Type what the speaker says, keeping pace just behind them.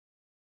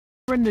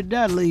Brenda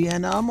Dudley,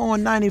 and I'm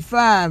on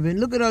 95, and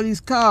look at all these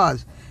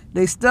cars.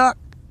 They stuck.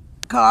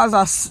 Cars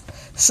are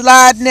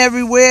sliding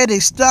everywhere. They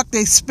stuck.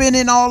 They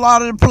spinning all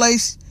out of the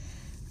place.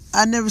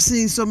 I never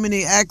seen so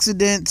many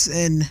accidents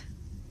and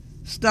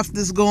stuff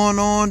that's going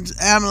on.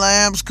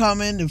 Ambulance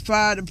coming, the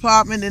fire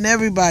department, and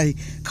everybody.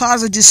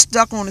 Cars are just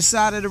stuck on the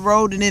side of the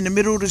road and in the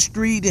middle of the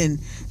street, and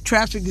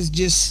traffic is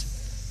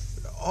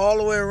just all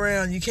the way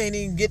around. You can't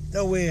even get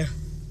nowhere.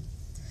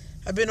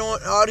 I've been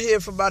out here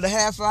for about a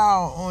half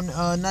hour on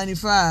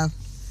 95.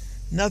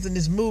 Nothing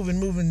is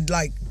moving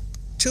like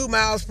 2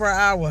 miles per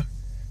hour,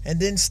 and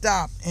then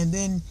stop. And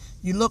then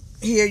you look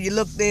here, you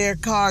look there,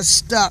 cars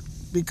stuck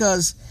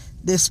because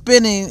they're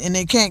spinning and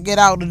they can't get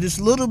out of this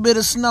little bit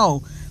of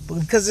snow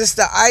because it's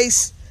the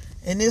ice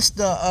and it's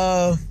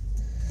the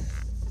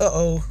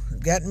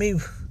got me.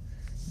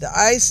 The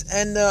ice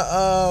and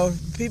the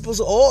people's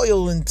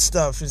oil and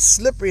stuff is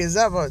slippery as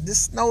ever.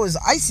 This snow is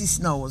icy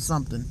snow or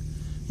something.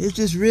 It's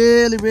just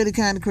really, really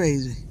kind of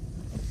crazy.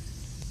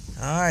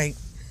 All right.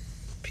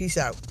 Peace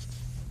out.